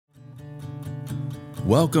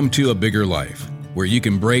Welcome to A Bigger Life, where you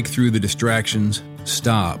can break through the distractions,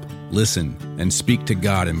 stop, listen, and speak to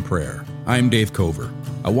God in prayer. I'm Dave Cover.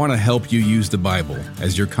 I want to help you use the Bible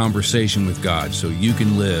as your conversation with God so you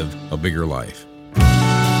can live a bigger life.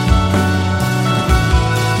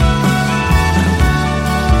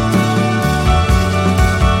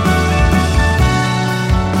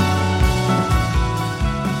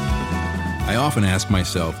 I often ask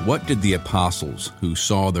myself, what did the apostles who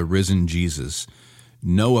saw the risen Jesus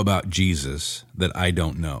know about Jesus that I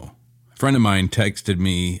don't know? A friend of mine texted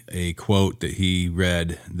me a quote that he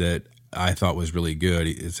read that I thought was really good.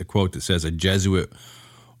 It's a quote that says, a Jesuit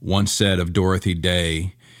once said of Dorothy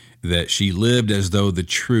Day that she lived as though the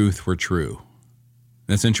truth were true.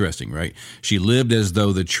 That's interesting, right? She lived as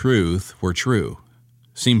though the truth were true.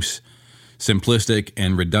 Seems simplistic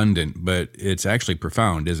and redundant, but it's actually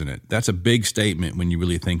profound, isn't it? That's a big statement when you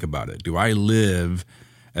really think about it. Do I live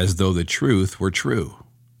as though the truth were true?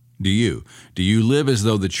 Do you? Do you live as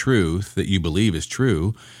though the truth that you believe is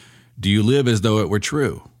true, do you live as though it were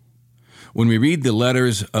true? When we read the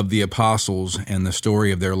letters of the apostles and the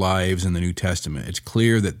story of their lives in the New Testament, it's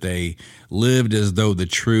clear that they lived as though the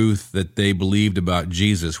truth that they believed about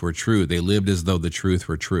Jesus were true. They lived as though the truth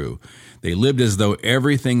were true. They lived as though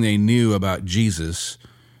everything they knew about Jesus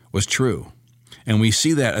was true. And we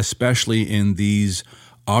see that especially in these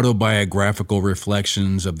autobiographical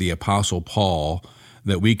reflections of the Apostle Paul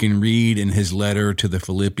that we can read in his letter to the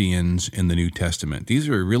Philippians in the New Testament. These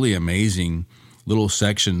are really amazing little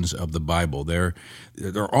sections of the Bible. They're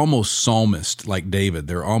almost psalmist like David.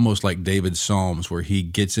 They're almost like David's Psalms, where he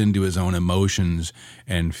gets into his own emotions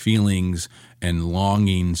and feelings and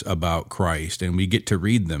longings about Christ. And we get to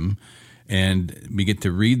read them, and we get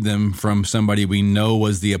to read them from somebody we know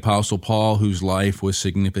was the Apostle Paul, whose life was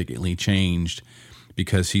significantly changed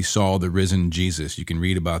because he saw the risen Jesus. You can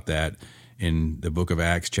read about that in the book of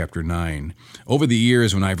Acts chapter 9. Over the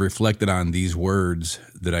years, when I've reflected on these words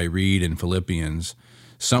that I read in Philippians,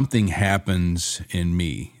 something happens in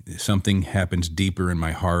me. Something happens deeper in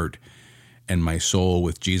my heart and my soul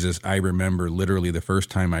with Jesus. I remember literally the first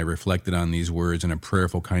time I reflected on these words in a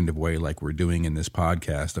prayerful kind of way, like we're doing in this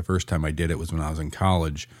podcast. The first time I did it was when I was in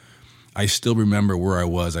college. I still remember where I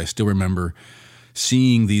was. I still remember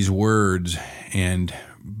seeing these words and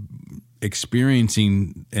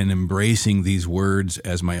experiencing and embracing these words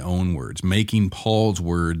as my own words, making Paul's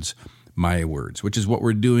words my words, which is what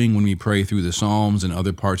we're doing when we pray through the Psalms and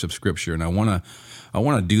other parts of Scripture. And I want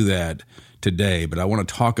to do that today, but I want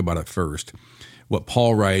to talk about it first. What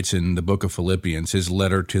Paul writes in the book of Philippians, his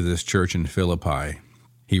letter to this church in Philippi.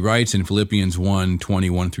 He writes in Philippians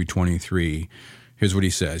 1:21 through 23. Here's what he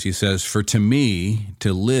says. He says, "For to me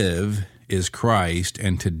to live is Christ,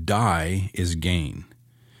 and to die is gain."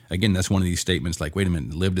 Again, that's one of these statements like, wait a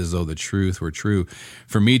minute, lived as though the truth were true.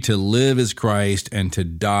 For me to live is Christ, and to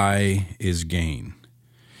die is gain.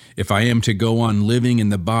 If I am to go on living in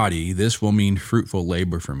the body, this will mean fruitful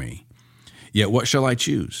labor for me. Yet what shall I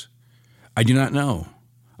choose? I do not know.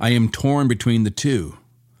 I am torn between the two.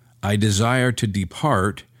 I desire to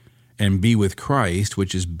depart and be with Christ,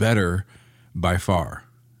 which is better by far.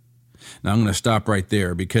 Now, I'm going to stop right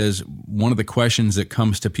there because one of the questions that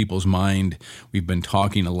comes to people's mind, we've been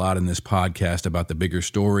talking a lot in this podcast about the bigger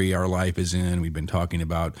story our life is in. We've been talking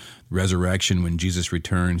about resurrection. When Jesus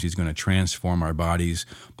returns, he's going to transform our bodies.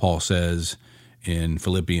 Paul says in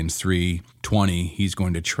Philippians 3:20, he's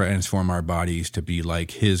going to transform our bodies to be like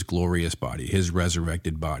his glorious body, his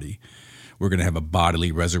resurrected body. We're going to have a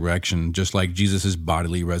bodily resurrection, just like Jesus'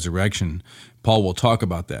 bodily resurrection. Paul will talk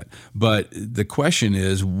about that. But the question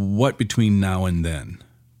is, what between now and then?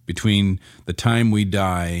 Between the time we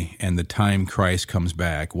die and the time Christ comes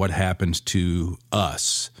back, what happens to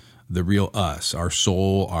us, the real us, our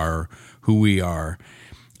soul, our who we are?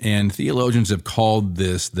 And theologians have called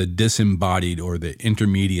this the disembodied or the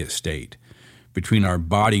intermediate state between our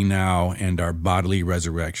body now and our bodily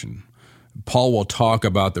resurrection. Paul will talk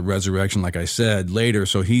about the resurrection, like I said, later,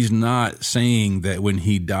 so he's not saying that when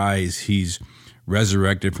he dies, he's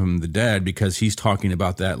resurrected from the dead, because he's talking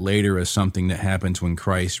about that later as something that happens when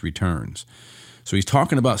Christ returns. So he's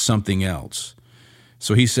talking about something else.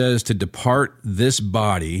 So he says to depart this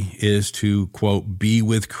body is to, quote, be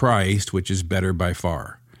with Christ, which is better by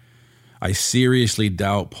far. I seriously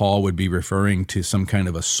doubt Paul would be referring to some kind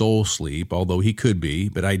of a soul sleep, although he could be,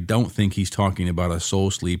 but I don't think he's talking about a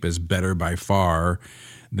soul sleep as better by far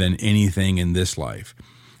than anything in this life.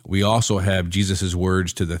 We also have Jesus'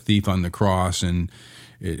 words to the thief on the cross, and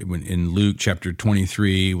in Luke chapter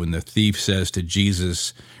 23, when the thief says to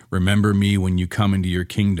Jesus, "Remember me when you come into your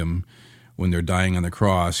kingdom." when they're dying on the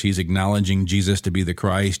cross. He's acknowledging Jesus to be the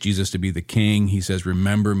Christ, Jesus to be the King. He says,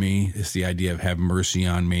 remember me. It's the idea of have mercy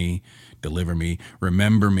on me, deliver me,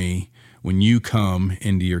 remember me when you come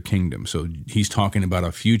into your kingdom. So he's talking about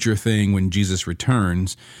a future thing when Jesus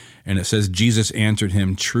returns. And it says, Jesus answered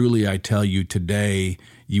him, truly I tell you, today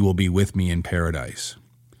you will be with me in paradise.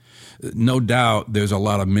 No doubt there's a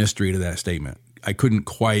lot of mystery to that statement. I couldn't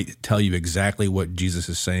quite tell you exactly what Jesus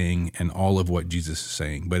is saying and all of what Jesus is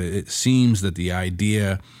saying, but it seems that the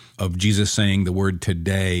idea of Jesus saying the word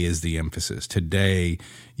today is the emphasis. Today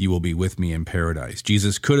you will be with me in paradise.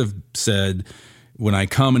 Jesus could have said, when I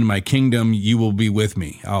come in my kingdom, you will be with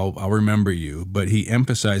me. I'll remember you. But he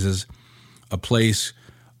emphasizes a place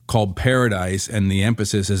called paradise, and the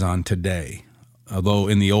emphasis is on today. Although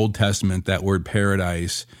in the Old Testament, that word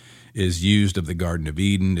paradise is used of the Garden of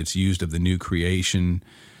Eden. It's used of the new creation.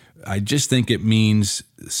 I just think it means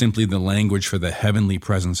simply the language for the heavenly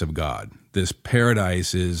presence of God. This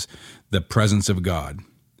paradise is the presence of God.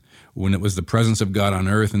 When it was the presence of God on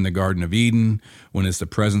earth in the Garden of Eden, when it's the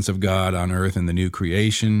presence of God on earth in the new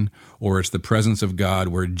creation, or it's the presence of God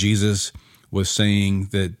where Jesus was saying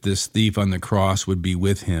that this thief on the cross would be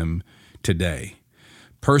with him today.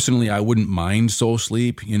 Personally, I wouldn't mind soul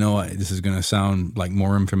sleep. You know, this is going to sound like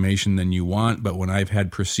more information than you want, but when I've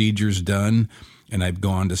had procedures done and I've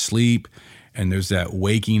gone to sleep and there's that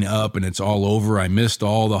waking up and it's all over, I missed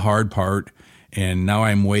all the hard part, and now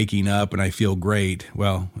I'm waking up and I feel great.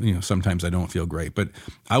 Well, you know, sometimes I don't feel great, but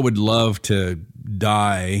I would love to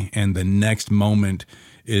die and the next moment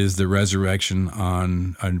is the resurrection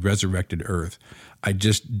on a resurrected earth. I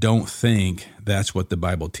just don't think that's what the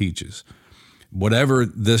Bible teaches. Whatever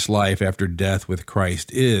this life after death with Christ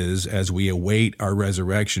is, as we await our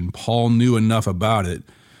resurrection, Paul knew enough about it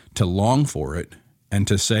to long for it and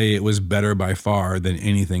to say it was better by far than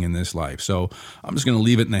anything in this life. So I'm just going to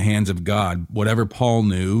leave it in the hands of God. Whatever Paul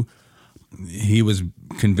knew, he was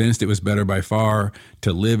convinced it was better by far.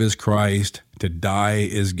 To live is Christ, to die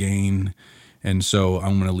is gain. And so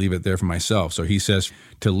I'm going to leave it there for myself. So he says,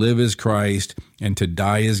 to live is Christ and to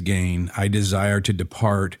die is gain. I desire to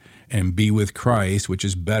depart and be with Christ, which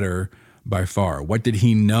is better by far. What did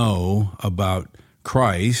he know about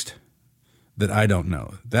Christ that I don't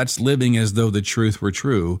know? That's living as though the truth were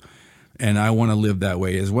true, and I want to live that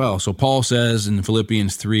way as well. So Paul says in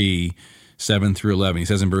Philippians 3, 7 through 11, he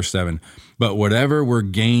says in verse 7, but whatever were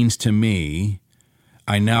gains to me,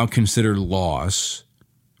 I now consider loss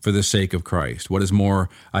for the sake of Christ. What is more,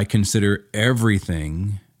 I consider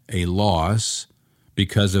everything a loss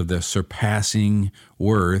because of the surpassing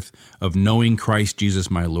worth of knowing Christ Jesus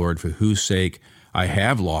my Lord, for whose sake I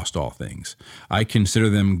have lost all things. I consider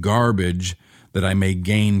them garbage that I may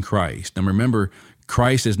gain Christ. Now remember,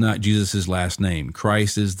 Christ is not Jesus' last name.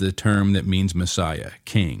 Christ is the term that means Messiah,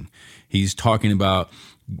 King. He's talking about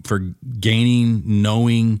for gaining,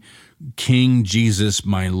 knowing King Jesus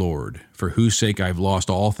my Lord, for whose sake I've lost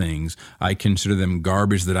all things. I consider them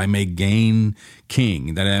garbage that I may gain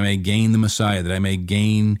King, that I may gain the Messiah, that I may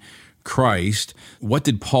gain Christ. What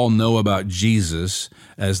did Paul know about Jesus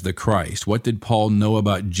as the Christ? What did Paul know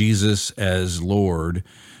about Jesus as Lord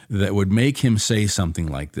that would make him say something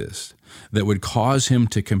like this, that would cause him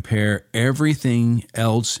to compare everything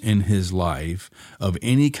else in his life of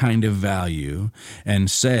any kind of value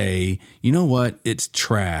and say, you know what, it's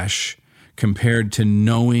trash compared to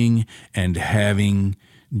knowing and having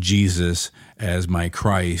Jesus as my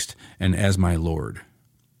Christ and as my Lord?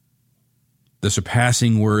 The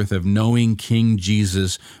surpassing worth of knowing King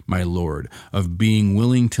Jesus, my Lord, of being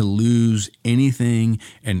willing to lose anything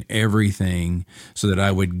and everything so that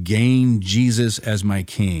I would gain Jesus as my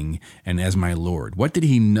King and as my Lord. What did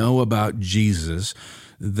he know about Jesus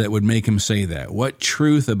that would make him say that? What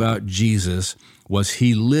truth about Jesus was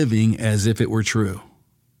he living as if it were true?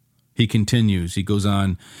 He continues, he goes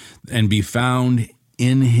on, and be found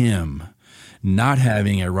in him, not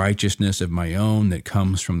having a righteousness of my own that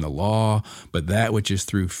comes from the law, but that which is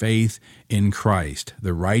through faith in Christ,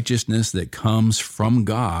 the righteousness that comes from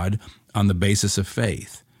God on the basis of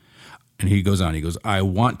faith. And he goes on, he goes, I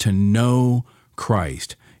want to know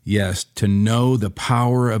Christ, yes, to know the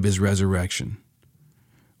power of his resurrection,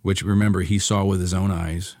 which, remember, he saw with his own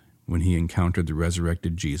eyes when he encountered the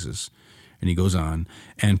resurrected Jesus. And he goes on,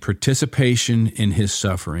 and participation in his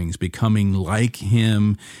sufferings, becoming like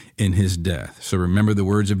him in his death. So remember the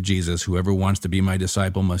words of Jesus, whoever wants to be my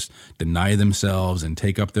disciple must deny themselves and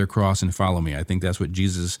take up their cross and follow me. I think those are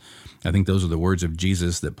the words of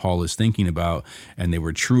Jesus that Paul is thinking about, and they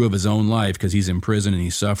were true of his own life because he's in prison and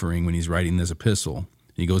he's suffering when he's writing this epistle.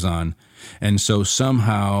 He goes on, and so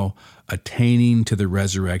somehow attaining to the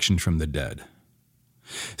resurrection from the dead.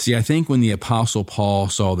 See, I think when the Apostle Paul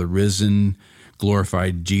saw the risen,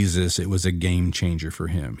 glorified Jesus, it was a game changer for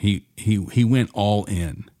him. He went all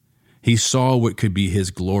in. He saw what could be his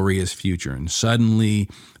glorious future, and suddenly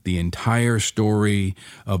the entire story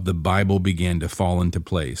of the Bible began to fall into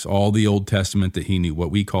place. All the Old Testament that he knew, what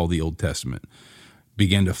we call the Old Testament,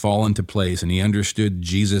 began to fall into place, and he understood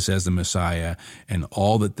Jesus as the Messiah and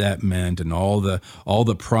all that that meant, and all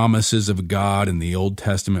the promises of God in the Old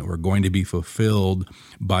Testament were going to be fulfilled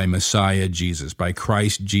by Messiah Jesus, by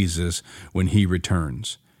Christ Jesus when he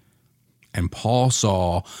returns. And Paul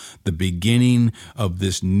saw the beginning of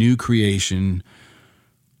this new creation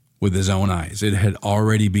with his own eyes. It had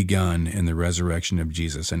already begun in the resurrection of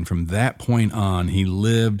Jesus. And from that point on, he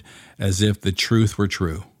lived as if the truth were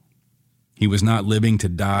true. He was not living to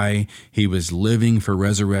die. He was living for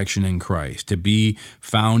resurrection in Christ, to be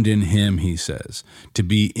found in him, he says, to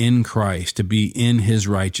be in Christ, to be in his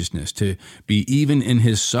righteousness, to be even in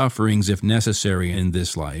his sufferings if necessary in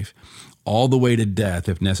this life, all the way to death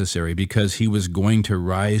if necessary, because he was going to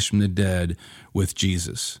rise from the dead with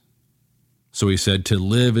Jesus. So he said, to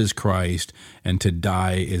live is Christ and to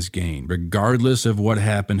die is gain. Regardless of what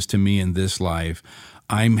happens to me in this life,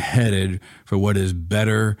 I'm headed for what is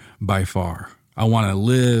better by far. I want to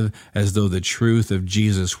live as though the truth of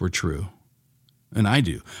Jesus were true. And I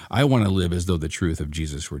do. I want to live as though the truth of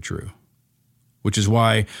Jesus were true. Which is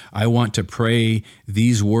why I want to pray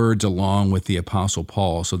these words along with the Apostle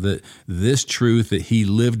Paul, so that this truth that he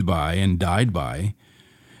lived by and died by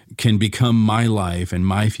can become my life and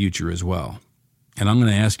my future as well. And I'm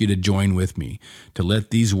going to ask you to join with me to let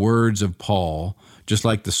these words of Paul, just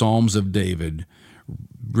like the Psalms of David,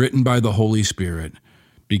 written by the Holy Spirit,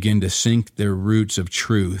 begin to sink their roots of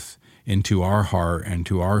truth into our heart and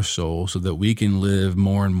to our soul, so that we can live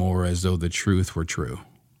more and more as though the truth were true.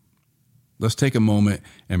 Let's take a moment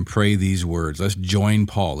and pray these words. Let's join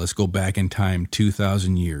Paul. Let's go back in time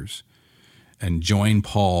 2,000 years and join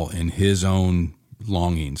Paul in his own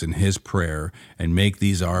longings and his prayer, and make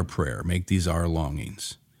these our prayer, make these our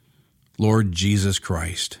longings. Lord Jesus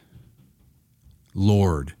Christ,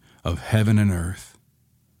 Lord of heaven and earth,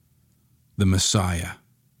 the Messiah,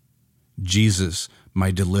 Jesus,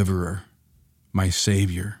 my deliverer, my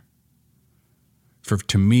Savior. For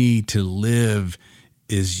to me to live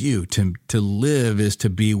is you. To live is to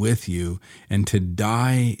be with you, and to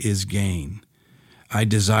die is gain. I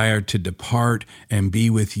desire to depart and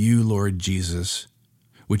be with you, Lord Jesus,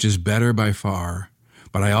 which is better by far.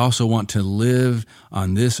 But I also want to live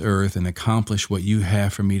on this earth and accomplish what you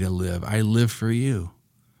have for me to live. I live for you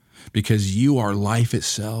because you are life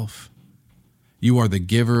itself. You are the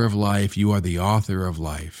giver of life. You are the author of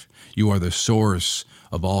life. You are the source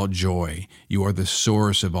of all joy. You are the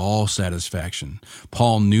source of all satisfaction.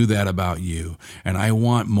 Paul knew that about you, and I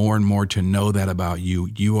want more and more to know that about you.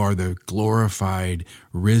 You are the glorified,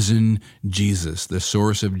 risen Jesus, the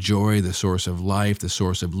source of joy, the source of life, the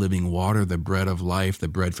source of living water, the bread of life, the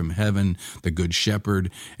bread from heaven, the good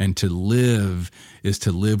shepherd. And to live is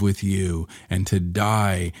to live with you, and to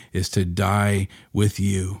die is to die with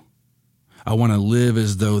you. I want to live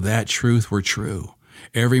as though that truth were true.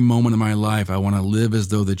 Every moment of my life, I want to live as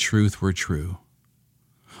though the truth were true.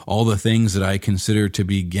 All the things that I consider to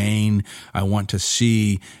be gain, I want to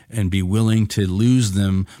see and be willing to lose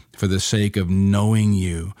them for the sake of knowing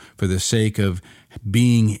you, for the sake of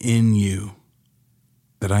being in you,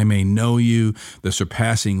 that I may know you, the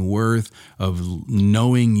surpassing worth of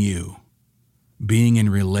knowing you, being in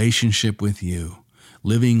relationship with you,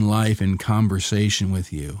 living life in conversation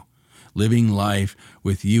with you. Living life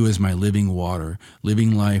with you as my living water,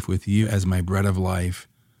 living life with you as my bread of life,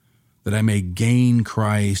 that I may gain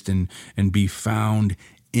Christ and be found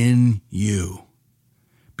in you.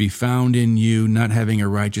 Be found in you, not having a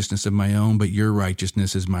righteousness of my own, but your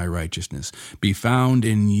righteousness is my righteousness. Be found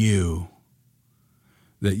in you,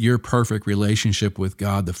 that your perfect relationship with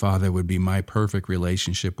God the Father would be my perfect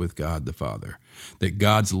relationship with God the Father, that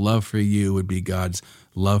God's love for you would be God's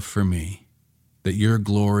love for me, that your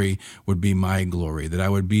glory would be my glory, that I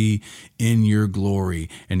would be in your glory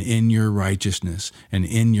and in your righteousness and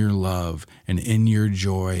in your love and in your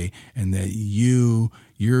joy, and that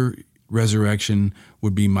your resurrection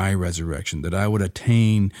would be my resurrection, that I would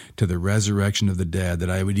attain to the resurrection of the dead, that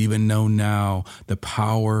I would even know now the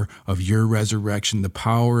power of your resurrection, the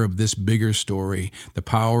power of this bigger story, the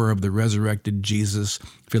power of the resurrected Jesus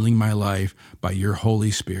filling my life by your Holy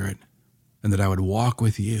Spirit, and that I would walk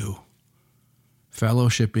with you,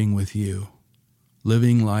 fellowshipping with you,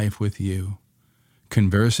 living life with you,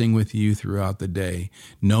 conversing with you throughout the day,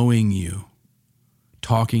 knowing you,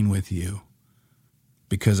 talking with you,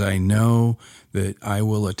 because I know that I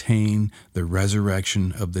will attain the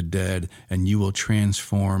resurrection of the dead, and you will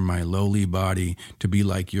transform my lowly body to be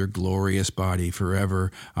like your glorious body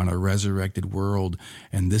forever on a resurrected world.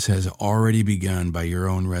 And this has already begun by your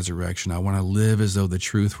own resurrection. I want to live as though the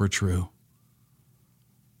truth were true.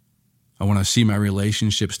 I want to see my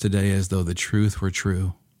relationships today as though the truth were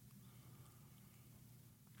true.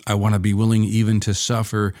 I want to be willing even to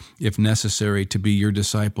suffer, if necessary, to be your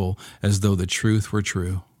disciple as though the truth were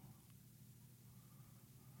true.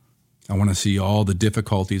 I want to see all the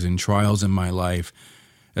difficulties and trials in my life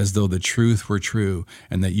as though the truth were true,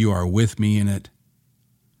 and that you are with me in it,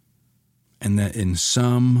 and that in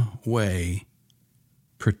some way,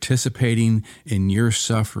 participating in your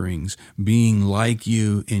sufferings, being like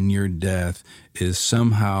you in your death, is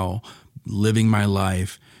somehow living my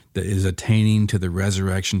life that is attaining to the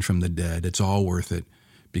resurrection from the dead. It's all worth it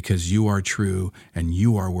because you are true and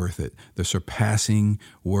you are worth it. The surpassing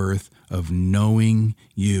worth of knowing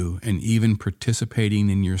you and even participating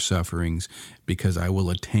in your sufferings, because I will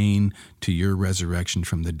attain to your resurrection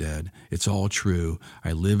from the dead. It's all true.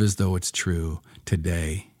 I live as though it's true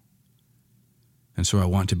today. And so I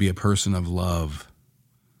want to be a person of love,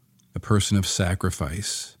 a person of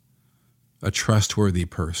sacrifice, a trustworthy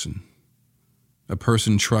person, a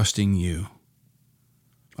person trusting you.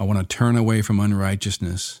 I want to turn away from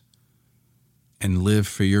unrighteousness and live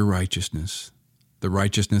for your righteousness, the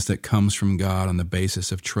righteousness that comes from God on the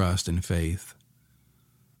basis of trust and faith,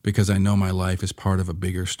 because I know my life is part of a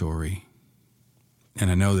bigger story.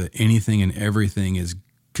 And I know that anything and everything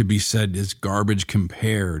could be said is garbage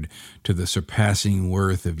compared to the surpassing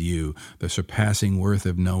worth of you, the surpassing worth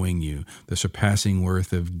of knowing you, the surpassing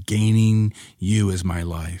worth of gaining you as my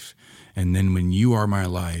life. And then when you are my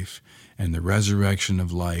life, and the resurrection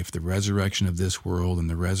of life, the resurrection of this world, and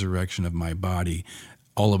the resurrection of my body,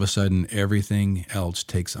 all of a sudden everything else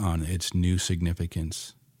takes on its new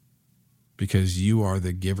significance. Because you are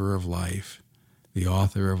the giver of life, the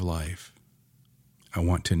author of life. I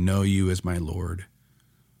want to know you as my Lord,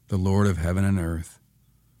 the Lord of heaven and earth,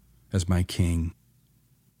 as my King,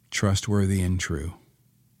 trustworthy and true.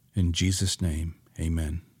 In Jesus' name,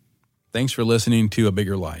 amen. Thanks for listening to A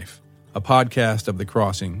Bigger Life, a podcast of The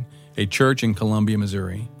Crossing, a church in Columbia,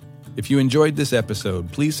 Missouri. If you enjoyed this episode,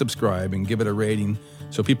 please subscribe and give it a rating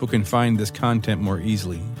so people can find this content more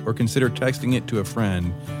easily, or consider texting it to a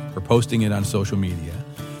friend or posting it on social media.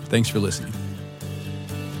 Thanks for listening.